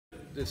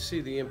to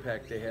see the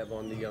impact they have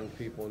on the young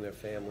people and their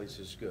families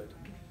is good.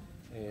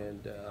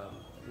 And,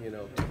 you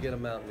know, to get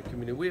them out in the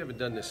community. We haven't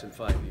done this in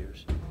 5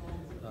 years.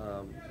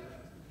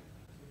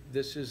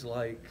 This is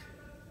like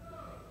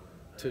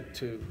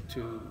to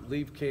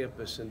leave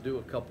campus and do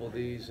a couple of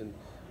these, and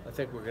I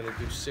think we're going to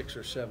do 6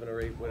 or 7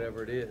 or 8,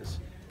 whatever it is.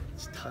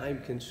 It's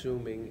time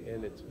consuming,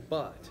 and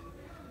but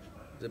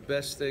the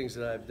best things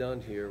that I've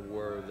done here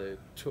were the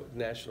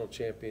national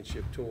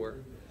championship tour,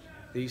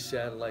 these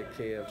satellite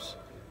camps,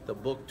 the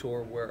book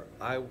tour, where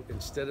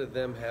instead of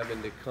them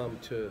having to come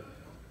to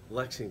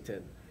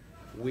Lexington,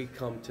 we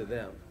come to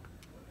them.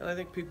 And I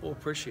think people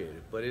appreciate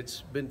it, but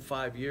it's been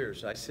 5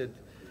 years. I said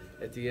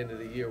at the end of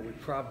the year, we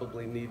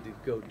probably need to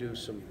go do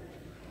some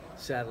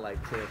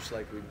satellite camps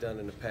like we've done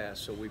in the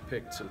past. So we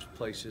picked some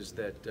places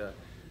that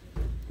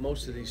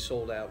most of these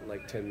sold out in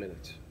like 10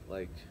 minutes.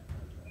 Like,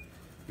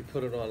 you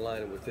put it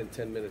online and within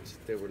 10 minutes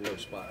there were no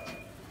spots.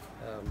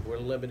 We're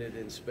limited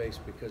in space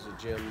because of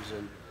gyms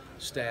and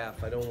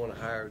staff. I don't want to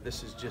hire,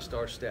 this is just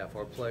our staff,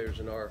 our players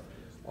and our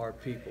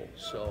people.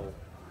 So,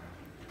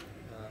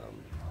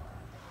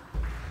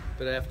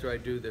 but after I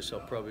do this,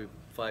 I'll probably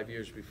 5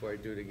 years before I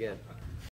do it again.